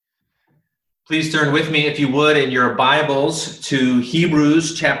Please turn with me, if you would, in your Bibles to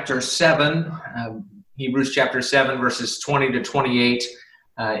Hebrews chapter 7. Hebrews chapter 7, verses 20 to 28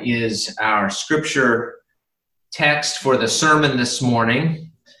 is our scripture text for the sermon this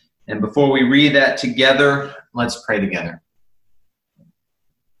morning. And before we read that together, let's pray together.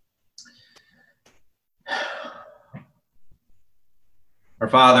 Our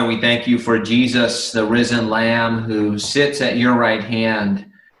Father, we thank you for Jesus, the risen Lamb, who sits at your right hand,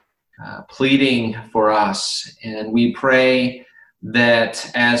 pleading for us. And we pray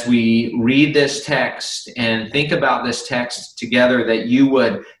that as we read this text and think about this text together, that you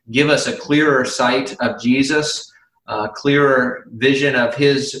would give us a clearer sight of Jesus, a clearer vision of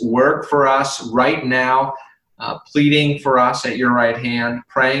his work for us right now, pleading for us at your right hand,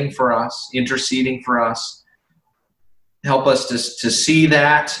 praying for us, interceding for us. Help us to see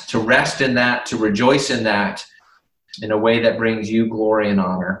that, to rest in that, to rejoice in that in a way that brings you glory and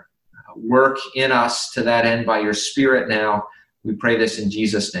honor. Work in us to that end by your Spirit now. We pray this in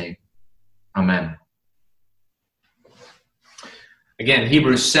Jesus' name. Amen. Again,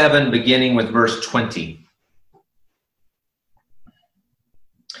 Hebrews 7, beginning with verse 20.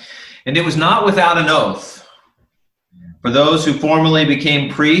 And it was not without an oath. For those who formerly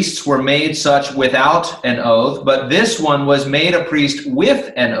became priests were made such without an oath, but this one was made a priest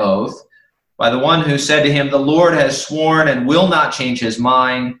with an oath by the one who said to him, "The Lord has sworn and will not change his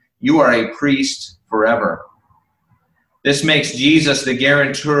mind. You are a priest forever." This makes Jesus the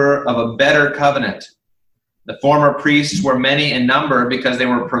guarantor of a better covenant. The former priests were many in number because they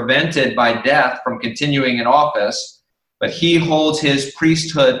were prevented by death from continuing in office, but he holds his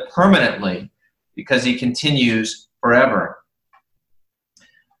priesthood permanently because he continues forever.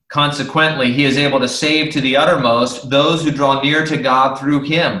 Consequently, he is able to save to the uttermost those who draw near to God through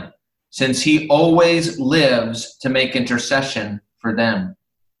him, since he always lives to make intercession for them.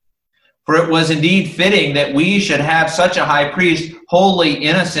 For it was indeed fitting that we should have such a high priest, holy,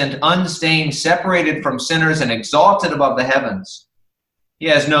 innocent, unstained, separated from sinners, and exalted above the heavens. He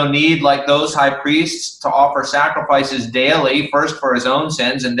has no need, like those high priests, to offer sacrifices daily, first for his own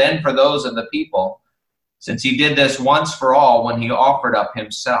sins and then for those of the people, since he did this once for all when he offered up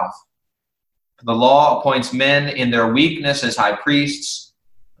himself. For the law appoints men in their weakness as high priests.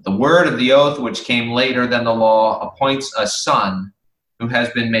 The word of the oath, which came later than the law, appoints a son who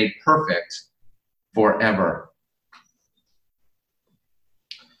has been made perfect forever.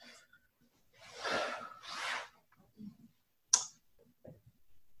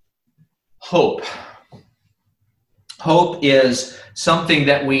 Hope. Hope is something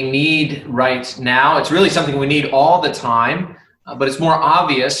that we need right now. It's really something we need all the time, but it's more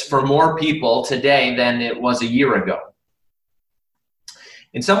obvious for more people today than it was a year ago.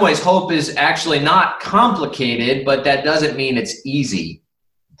 In some ways, hope is actually not complicated, but that doesn't mean it's easy.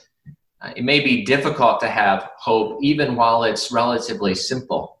 It may be difficult to have hope, even while it's relatively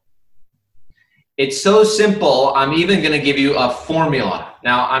simple. It's so simple, I'm even going to give you a formula.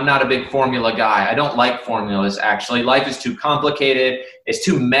 Now, I'm not a big formula guy. I don't like formulas, actually. Life is too complicated. It's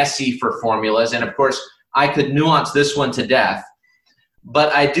too messy for formulas. And of course, I could nuance this one to death.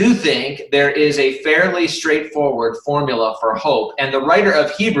 But I do think there is a fairly straightforward formula for hope. And the writer of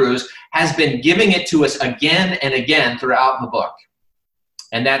Hebrews has been giving it to us again and again throughout the book.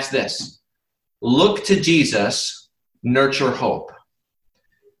 And that's this: look to Jesus, nurture hope.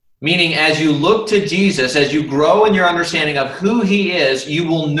 Meaning, as you look to Jesus, as you grow in your understanding of who he is, you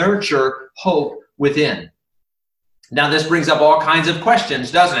will nurture hope within. Now, this brings up all kinds of questions,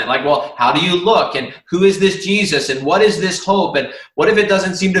 doesn't it? Like, well, how do you look? And who is this Jesus? And what is this hope? And what if it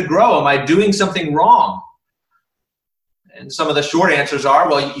doesn't seem to grow? Am I doing something wrong? And some of the short answers are,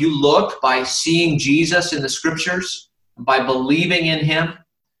 well, you look by seeing Jesus in the scriptures, by believing in him.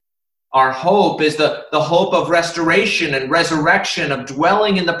 Our hope is the hope of restoration and resurrection, of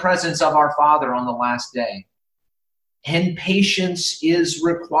dwelling in the presence of our Father on the last day. And patience is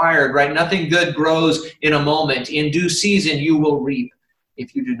required, right? Nothing good grows in a moment. In due season, you will reap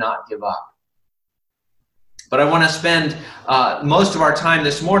if you do not give up. But I want to spend most of our time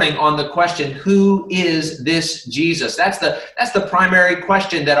this morning on the question, who is this Jesus? That's the primary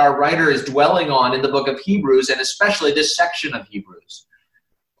question that our writer is dwelling on in the book of Hebrews, and especially this section of Hebrews.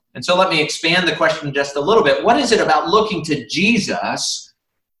 And so let me expand the question just a little bit. What is it about looking to Jesus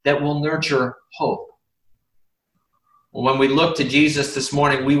that will nurture hope? Well, when we look to Jesus this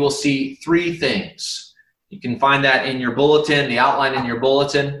morning, we will see three things. You can find that in your bulletin, the outline in your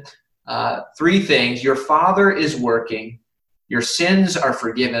bulletin. Three things: your Father is working, your sins are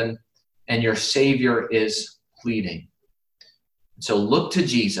forgiven, and your Savior is pleading. So look to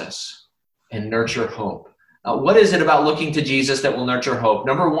Jesus and nurture hope. What is it about looking to Jesus that will nurture hope?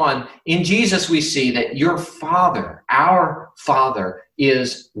 Number one, in Jesus we see that your Father, our Father,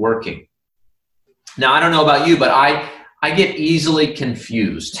 is working. Now, I don't know about you, but I get easily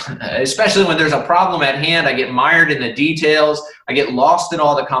confused, especially when there's a problem at hand. I get mired in the details. I get lost in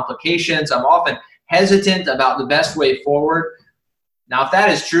all the complications. I'm often hesitant about the best way forward. Now, if that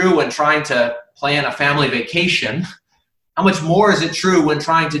is true when trying to plan a family vacation, how much more is it true when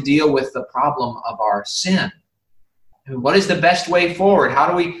trying to deal with the problem of our sin? What is the best way forward? How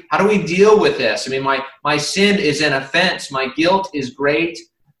do we deal with this? I mean, my sin is an offense. My guilt is great.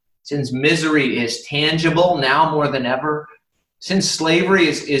 Sin's misery is tangible now more than ever. Since slavery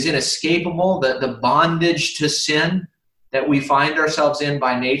is inescapable, the bondage to sin that we find ourselves in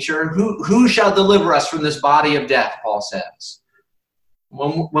by nature. Who shall deliver us from this body of death, Paul says.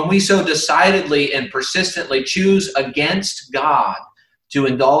 When we so decidedly and persistently choose against God to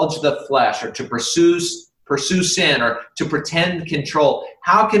indulge the flesh or to pursue sin or to pretend control,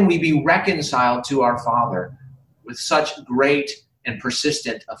 how can we be reconciled to our Father with such great and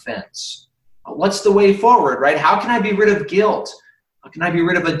persistent offense? What's the way forward, right? How can I be rid of guilt? How can I be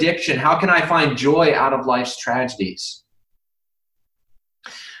rid of addiction? How can I find joy out of life's tragedies?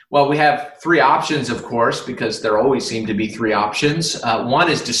 Well, we have three options, of course, because there always seem to be three options. One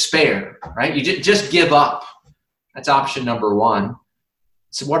is despair, right? You just give up. That's option number one.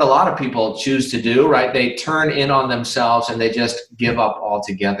 It's what a lot of people choose to do, right? They turn in on themselves and they just give up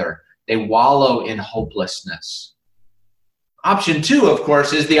altogether. They wallow in hopelessness. Option two, of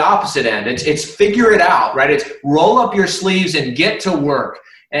course, is the opposite end. It's figure it out, right? It's roll up your sleeves and get to work.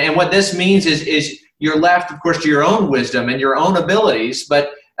 And what this means is you're left, of course, to your own wisdom and your own abilities,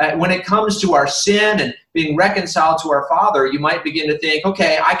 but when it comes to our sin and being reconciled to our Father, you might begin to think,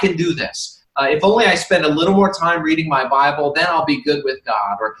 okay, I can do this. If only I spend a little more time reading my Bible, then I'll be good with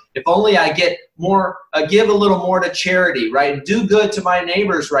God. Or if only I get more, give a little more to charity, right? Do good to my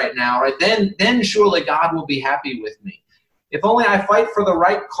neighbors right now, right? Then surely God will be happy with me. If only I fight for the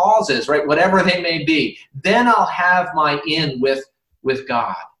right causes, right? Whatever they may be, then I'll have my in with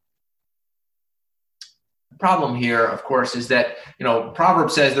God. Problem here, of course, is that,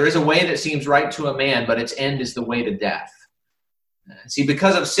 Proverbs says there is a way that seems right to a man, but its end is the way to death. See,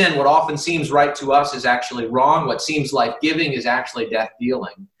 because of sin, what often seems right to us is actually wrong. What seems life-giving is actually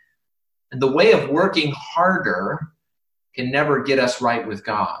death-dealing. And the way of working harder can never get us right with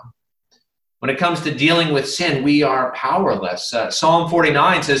God. When it comes to dealing with sin, we are powerless. Psalm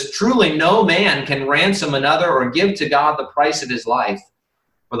 49 says, "Truly no man can ransom another or give to God the price of his life,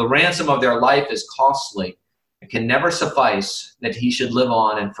 for the ransom of their life is costly. It can never suffice that he should live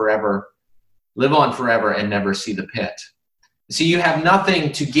on forever and never see the pit." See, you have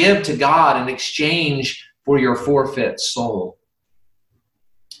nothing to give to God in exchange for your forfeit soul.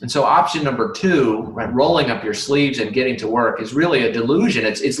 And so option number two, right, rolling up your sleeves and getting to work, is really a delusion.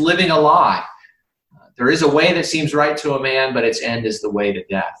 It's living a lie. There is a way that seems right to a man, but its end is the way to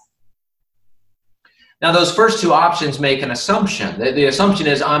death. Now, those first two options make an assumption. The assumption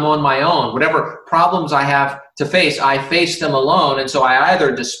is I'm on my own. Whatever problems I have to face, I face them alone. And so I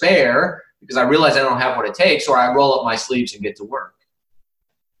either despair because I realize I don't have what it takes, or I roll up my sleeves and get to work.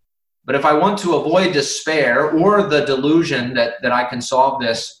 But if I want to avoid despair or the delusion that I can solve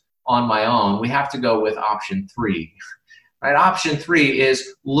this on my own, we have to go with option three. Right? Option three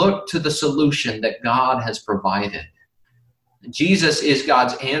is look to the solution that God has provided. Jesus is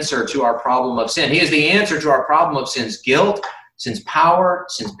God's answer to our problem of sin. He is the answer to our problem of sin's guilt, sin's power,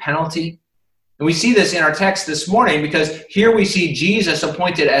 sin's penalty. And we see this in our text this morning because here we see Jesus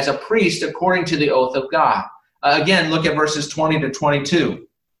appointed as a priest according to the oath of God. Again, look at verses 20 to 22.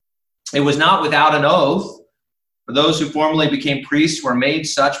 It was not without an oath, for those who formerly became priests were made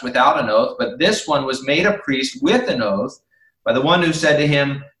such without an oath, but this one was made a priest with an oath by the one who said to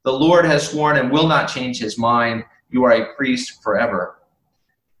him, "The Lord has sworn and will not change his mind. You are a priest forever."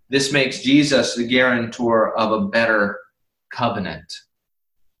 This makes Jesus the guarantor of a better covenant.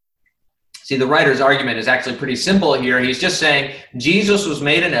 See, the writer's argument is actually pretty simple here. He's just saying Jesus was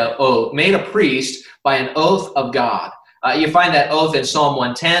made a priest by an oath of God. You find that oath in Psalm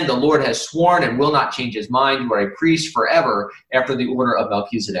 110. The Lord has sworn and will not change his mind. You are a priest forever after the order of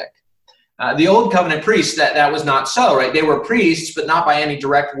Melchizedek. The old covenant priests, that was not so, right? They were priests, but not by any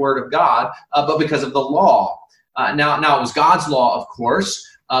direct word of God, but because of the law. Now it was God's law, of course,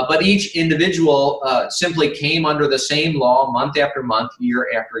 but each individual simply came under the same law month after month, year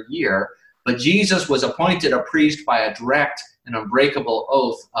after year. But Jesus was appointed a priest by a direct and unbreakable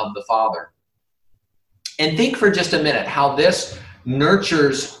oath of the Father. And think for just a minute how this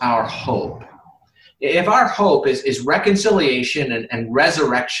nurtures our hope. If our hope is reconciliation and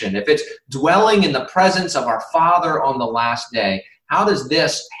resurrection, if it's dwelling in the presence of our Father on the last day, how does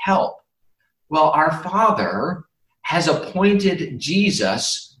this help? Well, our Father has appointed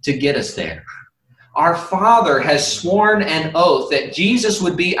Jesus to get us there. Our Father has sworn an oath that Jesus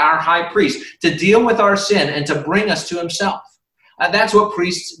would be our high priest to deal with our sin and to bring us to himself. That's what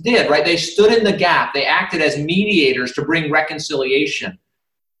priests did, right? They stood in the gap. They acted as mediators to bring reconciliation.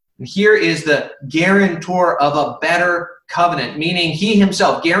 And here is the guarantor of a better covenant, meaning he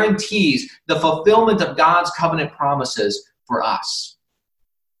himself guarantees the fulfillment of God's covenant promises for us.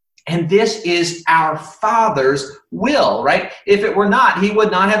 And this is our Father's will, right? If it were not, he would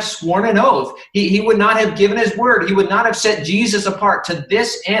not have sworn an oath. He would not have given his word. He would not have set Jesus apart to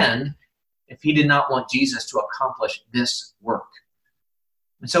this end if he did not want Jesus to accomplish this work.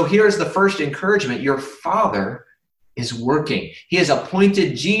 And so here's the first encouragement. Your Father is working. He has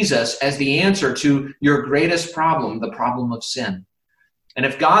appointed Jesus as the answer to your greatest problem, the problem of sin. And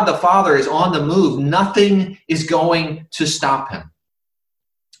if God the Father is on the move, nothing is going to stop him.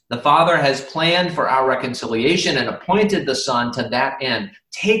 The Father has planned for our reconciliation and appointed the Son to that end.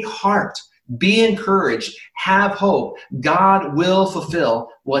 Take heart, be encouraged, have hope. God will fulfill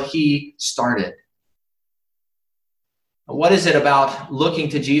what he started. What is it about looking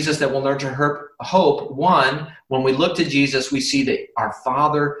to Jesus that will nurture hope? One, when we look to Jesus, we see that our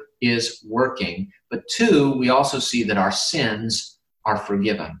Father is working. But two, we also see that our sins are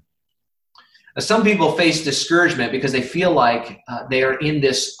forgiven. Now, some people face discouragement because they feel like they are in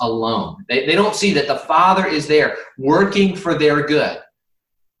this alone. They don't see that the Father is there working for their good.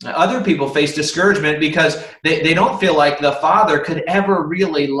 Other people face discouragement because they don't feel like the Father could ever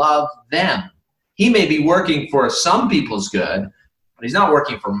really love them. He may be working for some people's good, but he's not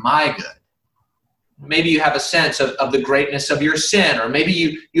working for my good. Maybe you have a sense of the greatness of your sin, or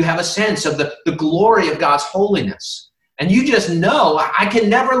maybe you have a sense of the glory of God's holiness. And you just know, I can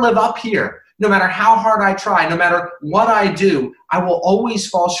never live up here. No matter how hard I try, no matter what I do, I will always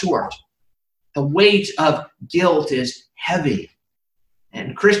fall short. The weight of guilt is heavy.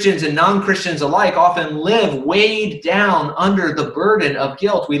 And Christians and non-Christians alike often live weighed down under the burden of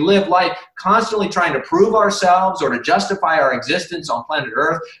guilt. We live life constantly trying to prove ourselves or to justify our existence on planet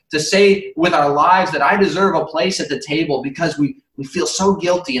Earth, to say with our lives that I deserve a place at the table because we feel so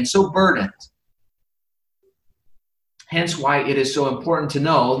guilty and so burdened. Hence why it is so important to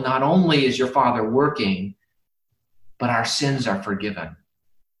know not only is your Father working, but our sins are forgiven.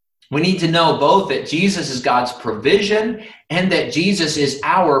 We need to know both that Jesus is God's provision and that Jesus is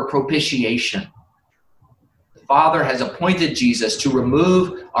our propitiation. The Father has appointed Jesus to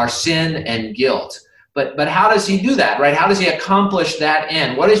remove our sin and guilt. But how does he do that, right? How does he accomplish that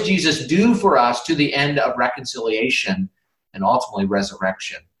end? What does Jesus do for us to the end of reconciliation and ultimately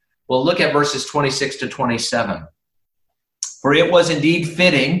resurrection? Well, look at verses 26 to 27. For it was indeed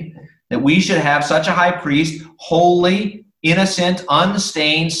fitting that we should have such a high priest, holy, innocent,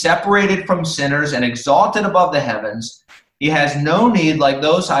 unstained, separated from sinners, and exalted above the heavens. He has no need, like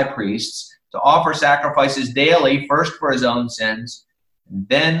those high priests, to offer sacrifices daily, first for his own sins, and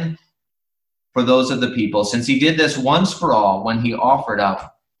then for those of the people, since he did this once for all when he offered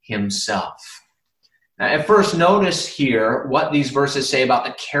up himself. Now, at first, notice here what these verses say about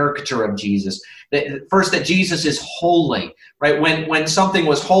the character of Jesus. First, that Jesus is holy, right? When something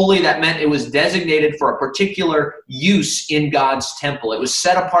was holy, that meant it was designated for a particular use in God's temple. It was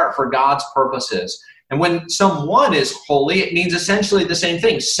set apart for God's purposes. And when someone is holy, it means essentially the same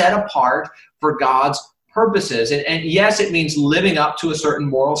thing, set apart for God's purposes. And yes, it means living up to a certain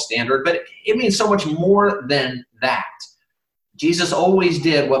moral standard, but it means so much more than that. Jesus always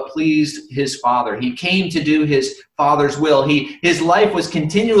did what pleased his Father. He came to do his Father's will. His life was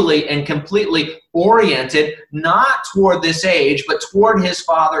continually and completely oriented not toward this age, but toward his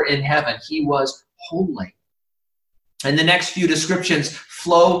Father in heaven. He was holy. And the next few descriptions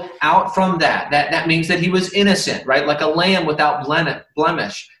flow out from that. That means that he was innocent, right? Like a lamb without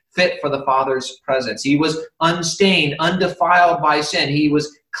blemish, fit for the Father's presence. He was unstained, undefiled by sin. He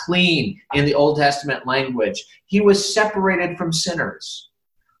was clean in the Old Testament language. He was separated from sinners.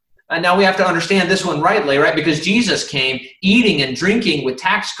 And now we have to understand this one rightly, right? Because Jesus came eating and drinking with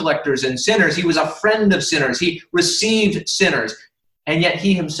tax collectors and sinners. He was a friend of sinners. He received sinners. And yet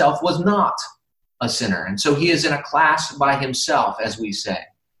he himself was not a sinner. And so he is in a class by himself, as we say.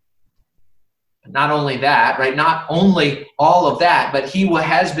 But not only that, right? Not only all of that, but he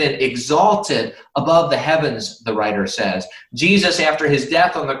has been exalted above the heavens, the writer says. Jesus, after his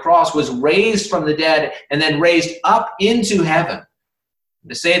death on the cross, was raised from the dead and then raised up into heaven.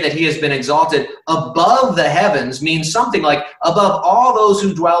 To say that he has been exalted above the heavens means something like above all those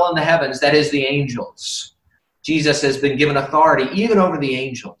who dwell in the heavens, that is, the angels. Jesus has been given authority even over the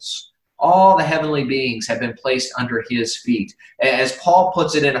angels. All the heavenly beings have been placed under his feet. As Paul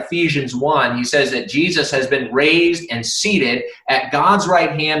puts it in Ephesians 1, he says that Jesus has been raised and seated at God's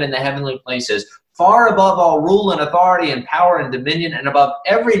right hand in the heavenly places, far above all rule and authority and power and dominion, and above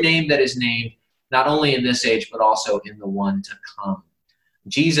every name that is named, not only in this age, but also in the one to come.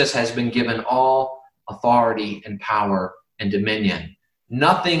 Jesus has been given all authority and power and dominion.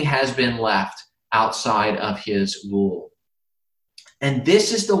 Nothing has been left outside of his rule. And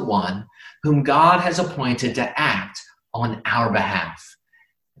this is the one whom God has appointed to act on our behalf.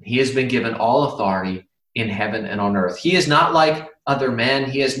 He has been given all authority in heaven and on earth. He is not like other men.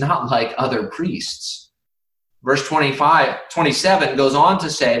 He is not like other priests. Verse 27 goes on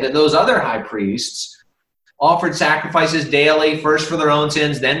to say that those other high priests offered sacrifices daily, first for their own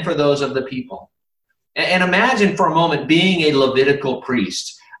sins, then for those of the people. And imagine for a moment being a Levitical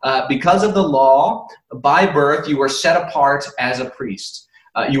priest. Because of the law, by birth, you were set apart as a priest.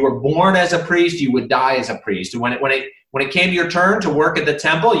 You were born as a priest, you would die as a priest. And when it came to your turn to work at the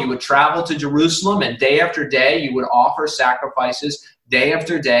temple, you would travel to Jerusalem, and day after day, you would offer sacrifices, day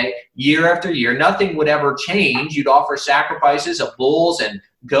after day, year after year. Nothing would ever change. You'd offer sacrifices of bulls and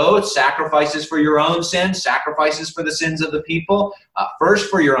goats, sacrifices for your own sins, sacrifices for the sins of the people, first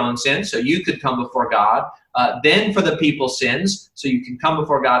for your own sins, so you could come before God, then for the people's sins, so you can come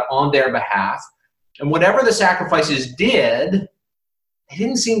before God on their behalf. And whatever the sacrifices did, they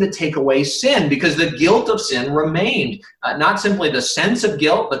didn't seem to take away sin, because the guilt of sin remained. Not simply the sense of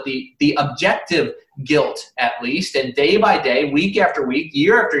guilt, but the objective guilt, at least. And day by day, week after week,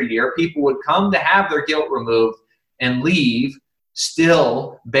 year after year, people would come to have their guilt removed and leave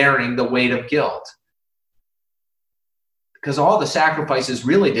still bearing the weight of guilt. Because all the sacrifices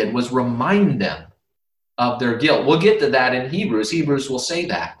really did was remind them of their guilt. We'll get to that in Hebrews. Hebrews will say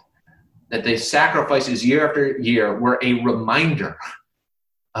that the sacrifices year after year were a reminder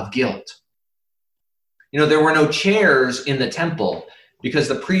of guilt. You know, there were no chairs in the temple because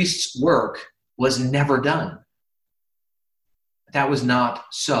the priest's work was never done. That was not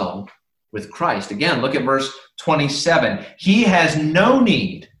so with Christ. Again, look at verse 27. He has no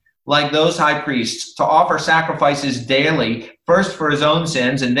need, like those high priests, to offer sacrifices daily, first for his own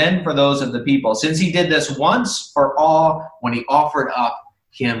sins and then for those of the people, since he did this once for all when he offered up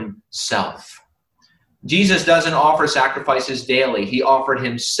himself. Jesus doesn't offer sacrifices daily. He offered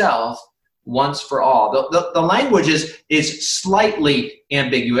himself once for all. The language is slightly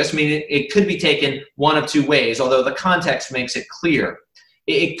ambiguous. I mean, it could be taken one of two ways, although the context makes it clear.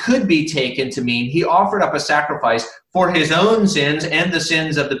 It could be taken to mean he offered up a sacrifice for his own sins and the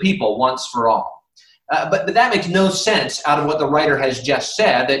sins of the people once for all. But that makes no sense out of what the writer has just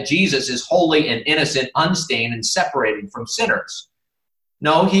said, that Jesus is holy and innocent, unstained, and separated from sinners.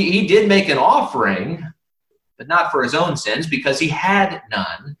 No, he did make an offering, but not for his own sins, because he had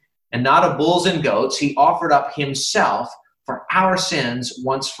none, and not of bulls and goats. He offered up himself for our sins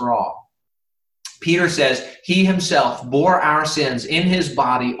once for all. Peter says he himself bore our sins in his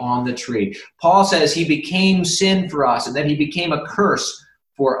body on the tree. Paul says he became sin for us, and that he became a curse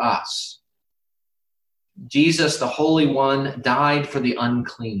for us. Jesus, the Holy One, died for the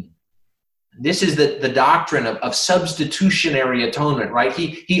unclean. This is the doctrine of substitutionary atonement, right?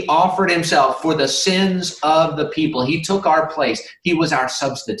 He offered himself for the sins of the people. He took our place. He was our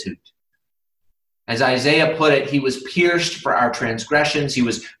substitute. As Isaiah put it, he was pierced for our transgressions. He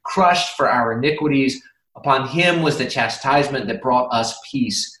was crushed for our iniquities. Upon him was the chastisement that brought us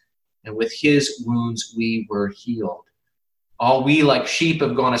peace, and with his wounds we were healed. All we like sheep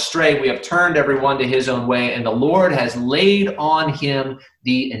have gone astray. We have turned everyone to his own way, and the Lord has laid on him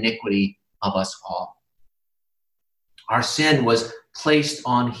the iniquity of us all. Our sin was placed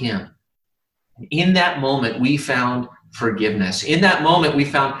on him. In that moment, we found forgiveness. In that moment, we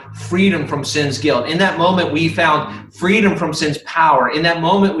found freedom from sin's guilt. In that moment, we found freedom from sin's power. In that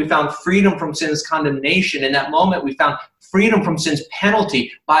moment, we found freedom from sin's condemnation. In that moment, we found freedom from sin's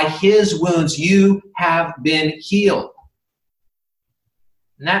penalty. By his wounds, you have been healed.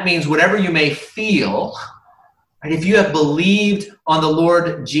 And that means whatever you may feel, right, if you have believed on the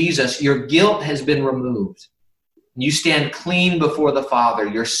Lord Jesus, your guilt has been removed. You stand clean before the Father.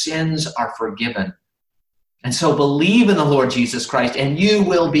 Your sins are forgiven. And so believe in the Lord Jesus Christ, and you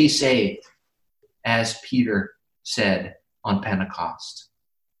will be saved, as Peter said on Pentecost.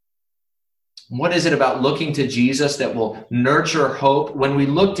 What is it about looking to Jesus that will nurture hope? When we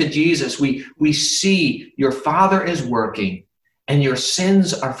look to Jesus, we see your Father is working, and your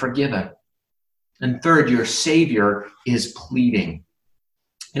sins are forgiven. And third, your Savior is pleading.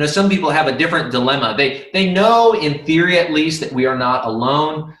 Some people have a different dilemma. They know, in theory at least, that we are not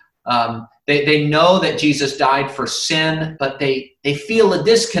alone. They know that Jesus died for sin, but they feel a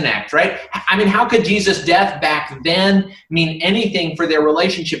disconnect, right? I mean, how could Jesus' death back then mean anything for their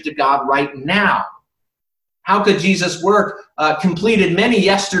relationship to God right now? How could Jesus' work, completed many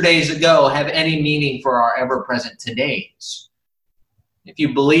yesterdays ago, have any meaning for our ever-present todays? If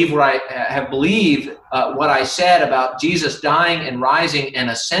you believe what I have believed, what I said about Jesus dying and rising and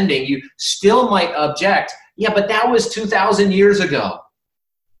ascending, you still might object, yeah, but that was 2,000 years ago.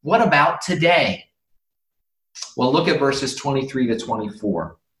 What about today? Well, look at verses 23 to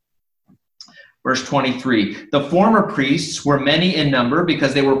 24. Verse 23, the former priests were many in number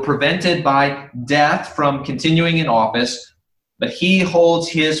because they were prevented by death from continuing in office, but he holds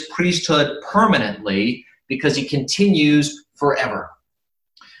his priesthood permanently because he continues forever.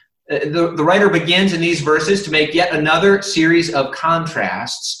 The writer begins in these verses to make yet another series of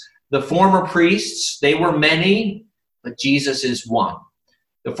contrasts. The former priests, they were many, but Jesus is one.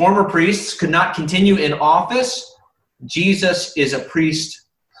 The former priests could not continue in office. Jesus is a priest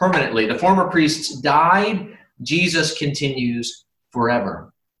permanently. The former priests died. Jesus continues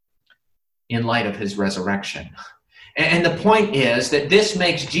forever in light of his resurrection. And the point is that this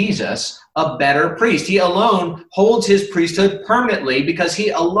makes Jesus a better priest. He alone holds his priesthood permanently because he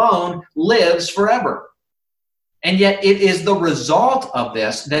alone lives forever. And yet it is the result of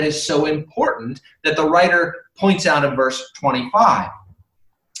this that is so important that the writer points out in verse 25.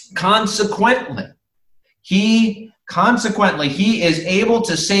 Consequently, he is able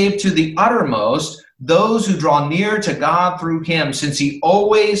to save to the uttermost those who draw near to God through him, since he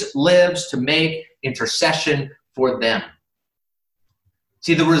always lives to make intercession for them.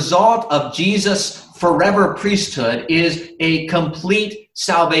 See, the result of Jesus' forever priesthood is a complete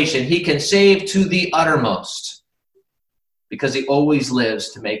salvation. He can save to the uttermost because he always lives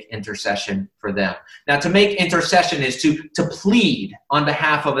to make intercession for them. Now, to make intercession is to plead on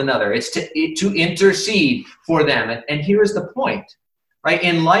behalf of another. It's to intercede for them. And here's the point, right?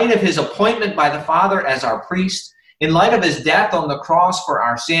 In light of his appointment by the Father as our priest, in light of his death on the cross for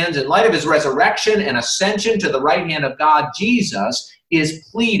our sins, in light of his resurrection and ascension to the right hand of God, Jesus is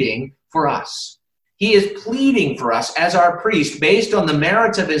pleading for us. He is pleading for us as our priest based on the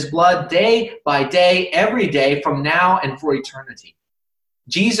merits of his blood day by day, every day from now and for eternity.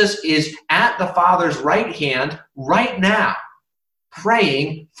 Jesus is at the Father's right hand right now,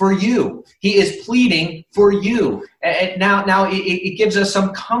 praying for you. He is pleading for you. And now it gives us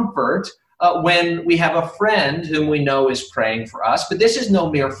some comfort when we have a friend whom we know is praying for us, but this is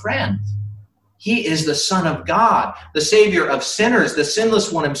no mere friend. He is the Son of God, the Savior of sinners, the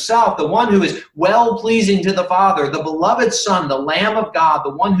sinless one himself, the one who is well-pleasing to the Father, the beloved Son, the Lamb of God,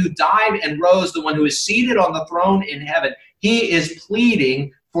 the one who died and rose, the one who is seated on the throne in heaven. He is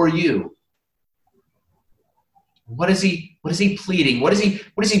pleading for you. What is he pleading? What is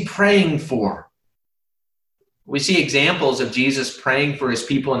he praying for? We see examples of Jesus praying for his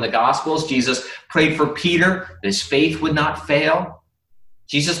people in the Gospels. Jesus prayed for Peter that his faith would not fail.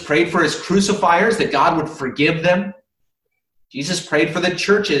 Jesus prayed for his crucifiers that God would forgive them. Jesus prayed for the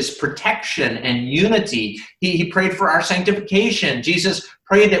church's protection and unity. He prayed for our sanctification. Jesus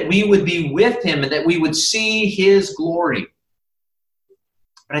prayed that we would be with him and that we would see his glory.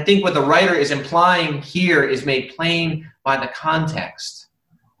 But I think what the writer is implying here is made plain by the context.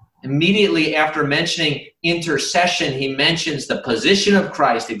 Immediately after mentioning intercession, he mentions the position of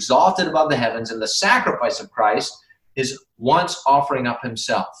Christ exalted above the heavens and the sacrifice of Christ is once offering up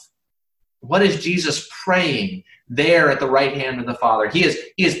himself. What is Jesus praying there at the right hand of the Father? He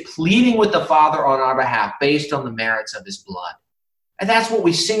is pleading with the Father on our behalf based on the merits of his blood. And that's what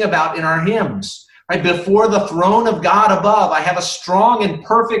we sing about in our hymns. Right? Before the throne of God above, I have a strong and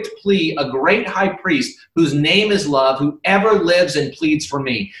perfect plea, a great high priest whose name is love, who ever lives and pleads for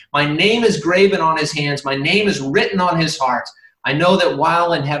me. My name is graven on his hands. My name is written on his heart. I know that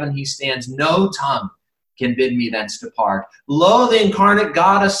while in heaven he stands, no tongue can bid me thence depart. Lo, the incarnate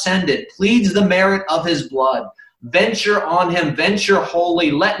God ascended, pleads the merit of his blood. Venture on him, venture wholly.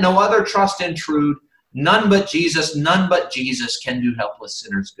 Let no other trust intrude. None but Jesus can do helpless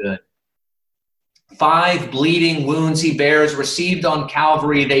sinners good. 5 bleeding wounds he bears, received on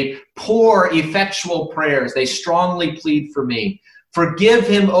Calvary. They pour effectual prayers. They strongly plead for me. Forgive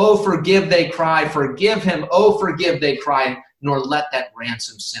him, oh, forgive, they cry. Forgive him, oh, forgive, they cry. Nor let that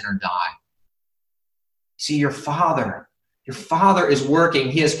ransomed sinner die. See, your Father is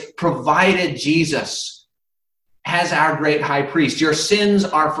working. He has provided Jesus as our great high priest. Your sins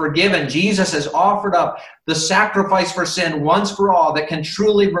are forgiven. Jesus has offered up the sacrifice for sin once for all that can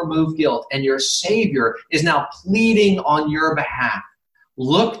truly remove guilt. And your Savior is now pleading on your behalf.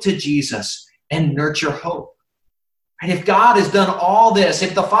 look to Jesus and nurture hope. And if God has done all this,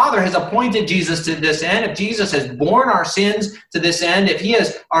 if the Father has appointed Jesus to this end, if Jesus has borne our sins to this end, if he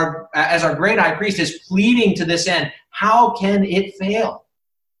is as our great high priest is pleading to this end, how can it fail?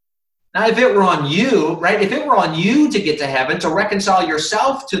 Now, if it were on you, right, if it were on you to get to heaven, to reconcile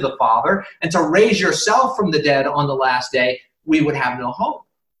yourself to the Father and to raise yourself from the dead on the last day, we would have no hope.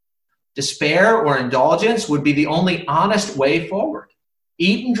 Despair or indulgence would be the only honest way forward.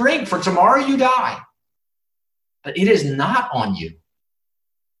 Eat and drink, for tomorrow you die. But it is not on you.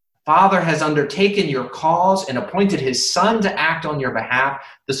 Father has undertaken your cause and appointed his Son to act on your behalf.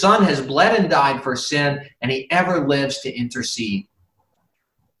 The Son has bled and died for sin, and he ever lives to intercede.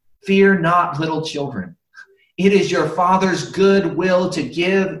 Fear not, little children. It is your Father's good will to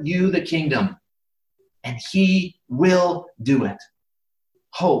give you the kingdom, and he will do it.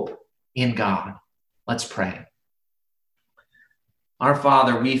 Hope in God. Let's pray. Our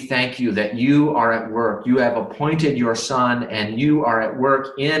Father, we thank you that you are at work. You have appointed your Son, and you are at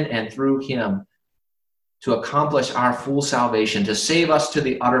work in and through him to accomplish our full salvation, to save us to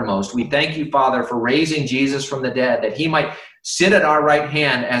the uttermost. We thank you, Father, for raising Jesus from the dead, that he might sit at our right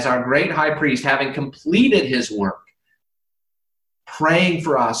hand as our great high priest, having completed his work, praying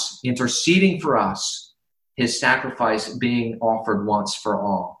for us, interceding for us, his sacrifice being offered once for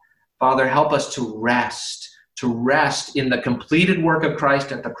all. Father, help us to rest in the completed work of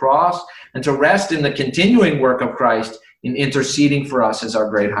Christ at the cross, and to rest in the continuing work of Christ in interceding for us as our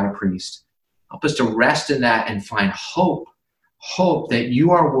great high priest. Help us to rest in that and find hope that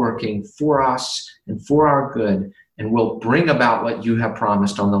you are working for us and for our good, and will bring about what you have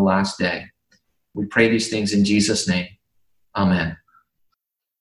promised on the last day. We pray these things in Jesus' name. Amen.